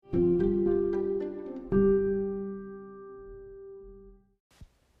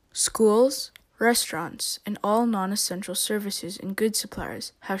Schools, restaurants, and all non-essential services and goods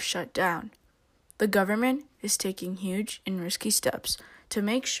suppliers have shut down. The government is taking huge and risky steps to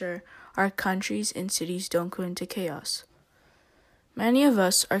make sure our countries and cities don't go into chaos. Many of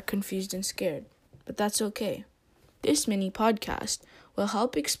us are confused and scared, but that's okay. This mini podcast will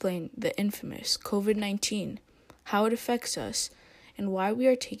help explain the infamous COVID-19, how it affects us, and why we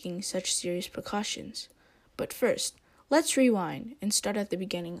are taking such serious precautions. But first, let's rewind and start at the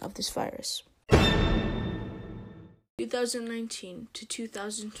beginning of this virus. 2019 to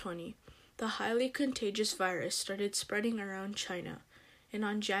 2020, the highly contagious virus started spreading around China, and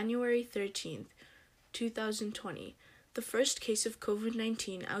on January 13th, 2020, the first case of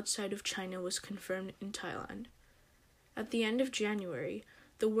COVID-19 outside of China was confirmed in Thailand. At the end of January,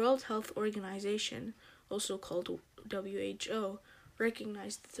 the World Health Organization, also called WHO,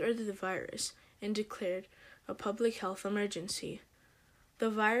 recognized the threat of the virus and declared a public health emergency. The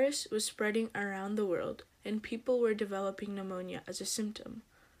virus was spreading around the world, and people were developing pneumonia as a symptom.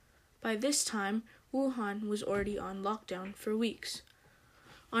 By this time, Wuhan was already on lockdown for weeks.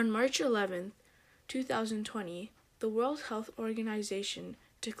 On March 11, 2020, the World Health Organization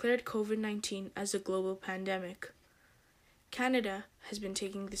declared COVID-19 as a global pandemic. Canada has been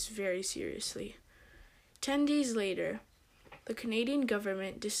taking this very seriously. 10 days later, the Canadian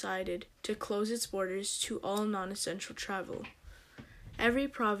government decided to close its borders to all non-essential travel. Every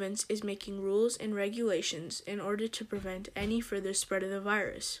province is making rules and regulations in order to prevent any further spread of the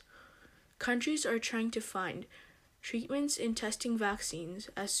virus. Countries are trying to find treatments and testing vaccines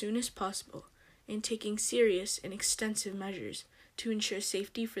as soon as possible and taking serious and extensive measures to ensure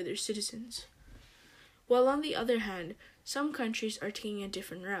safety for their citizens. While on the other hand, some countries are taking a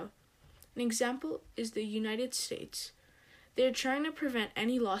different route. An example is the United States. They are trying to prevent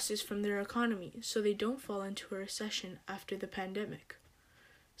any losses from their economy so they don't fall into a recession after the pandemic.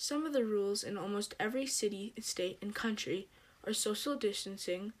 Some of the rules in almost every city, state, and country are social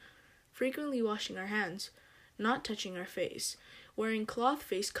distancing, frequently washing our hands, not touching our face, wearing cloth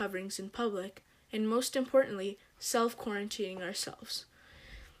face coverings in public, and most importantly, self-quarantining ourselves.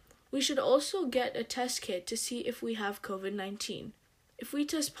 We should also get a test kit to see if we have COVID-19. If we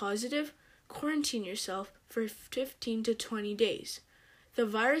test positive, quarantine yourself for 15 to 20 days. The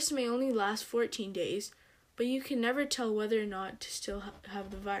virus may only last 14 days, but you can never tell whether or not to still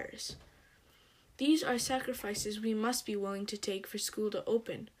have the virus. These are sacrifices we must be willing to take for school to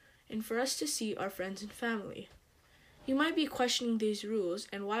open and for us to see our friends and family. You might be questioning these rules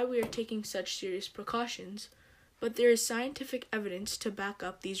and why we are taking such serious precautions, but there is scientific evidence to back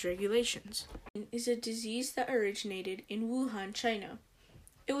up these regulations. It is a disease that originated in Wuhan, China.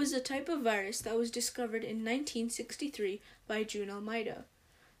 It was a type of virus that was discovered in 1963 by Jun Almeida.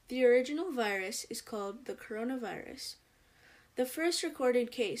 The original virus is called the coronavirus. The first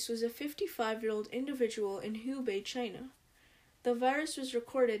recorded case was a 55-year-old individual in Hubei, China. The virus was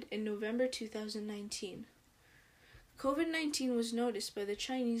recorded in November 2019. COVID-19 was noticed by the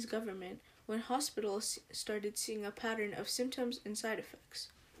Chinese government when hospitals started seeing a pattern of symptoms and side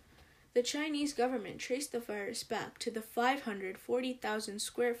effects. The Chinese government traced the virus back to the 540,000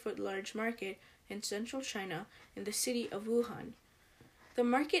 square foot large market in central China in the city of Wuhan. The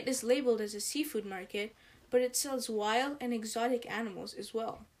market is labeled as a seafood market, but it sells wild and exotic animals as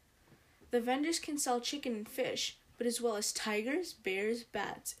well. The vendors can sell chicken and fish, but as well as tigers, bears,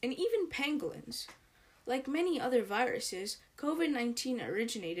 bats, and even pangolins. Like many other viruses, COVID-19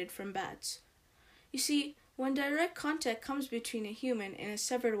 originated from bats. You see, when direct contact comes between a human and a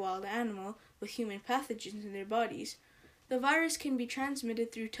severed wild animal with human pathogens in their bodies, the virus can be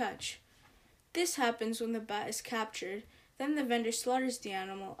transmitted through touch. This happens when the bat is captured, then the vendor slaughters the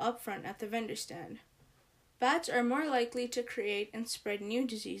animal up front at the vendor stand. Bats are more likely to create and spread new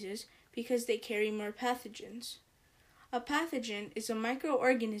diseases because they carry more pathogens. A pathogen is a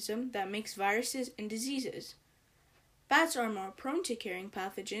microorganism that makes viruses and diseases. Bats are more prone to carrying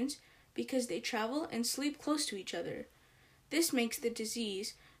pathogens because they travel and sleep close to each other. This makes the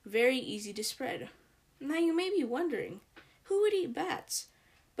disease very easy to spread. Now you may be wondering, who would eat bats?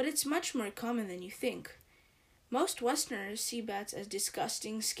 But it's much more common than you think. Most Westerners see bats as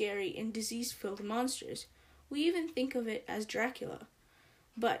disgusting, scary, and disease-filled monsters. We even think of it as Dracula.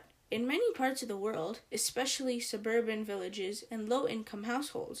 But in many parts of the world, especially suburban villages and low-income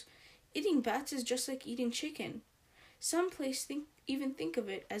households, eating bats is just like eating chicken. Some places even think of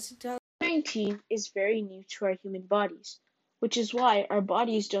it as a COVID-19 is very new to our human bodies, which is why our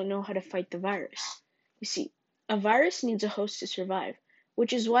bodies don't know how to fight the virus. You see, a virus needs a host to survive,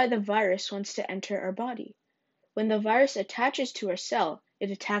 which is why the virus wants to enter our body. When the virus attaches to our cell,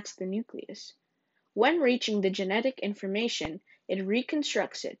 it attacks the nucleus. When reaching the genetic information, it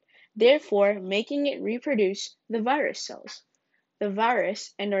reconstructs it therefore making it reproduce the virus cells. The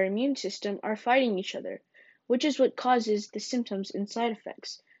virus and our immune system are fighting each other, which is what causes the symptoms and side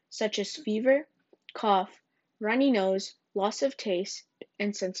effects, such as fever, cough, runny nose, loss of taste,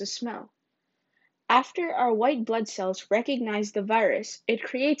 and sense of smell. After our white blood cells recognize the virus, it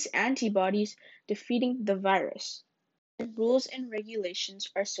creates antibodies defeating the virus. Rules and regulations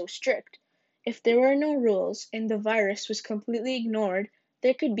are so strict. If there were no rules and the virus was completely ignored,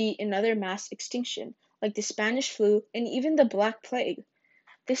 there could be another mass extinction, like the Spanish flu and even the Black Plague.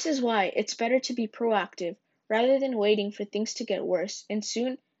 This is why it's better to be proactive rather than waiting for things to get worse and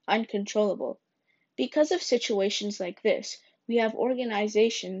soon uncontrollable. Because of situations like this, we have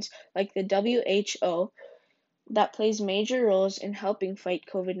organizations like the WHO that plays major roles in helping fight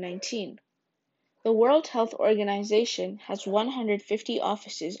COVID-19. The World Health Organization has 150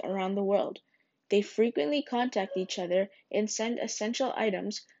 offices around the world. They frequently contact each other and send essential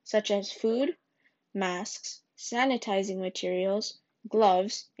items such as food, masks, sanitizing materials,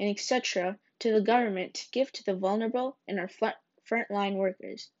 gloves, and etc. to the government to give to the vulnerable and our frontline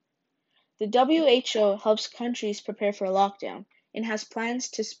workers. The WHO helps countries prepare for lockdown and has plans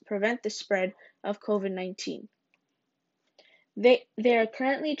to prevent the spread of COVID-19. They are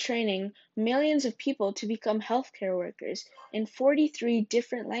currently training millions of people to become healthcare workers in 43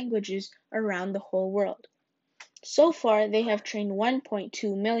 different languages around the whole world. So far, they have trained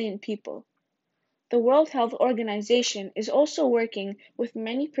 1.2 million people. The World Health Organization is also working with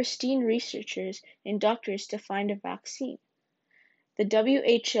many pristine researchers and doctors to find a vaccine. The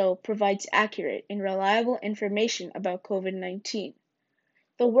WHO provides accurate and reliable information about COVID-19.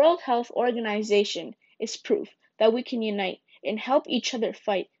 The World Health Organization is proof that we can unite and help each other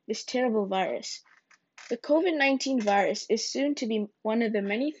fight this terrible virus. The COVID-19 virus is soon to be one of the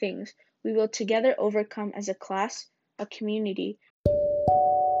many things we will together overcome as a class, a community.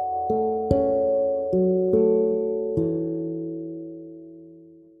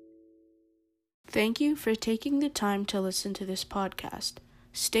 Thank you for taking the time to listen to this podcast.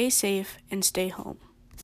 Stay safe and stay home.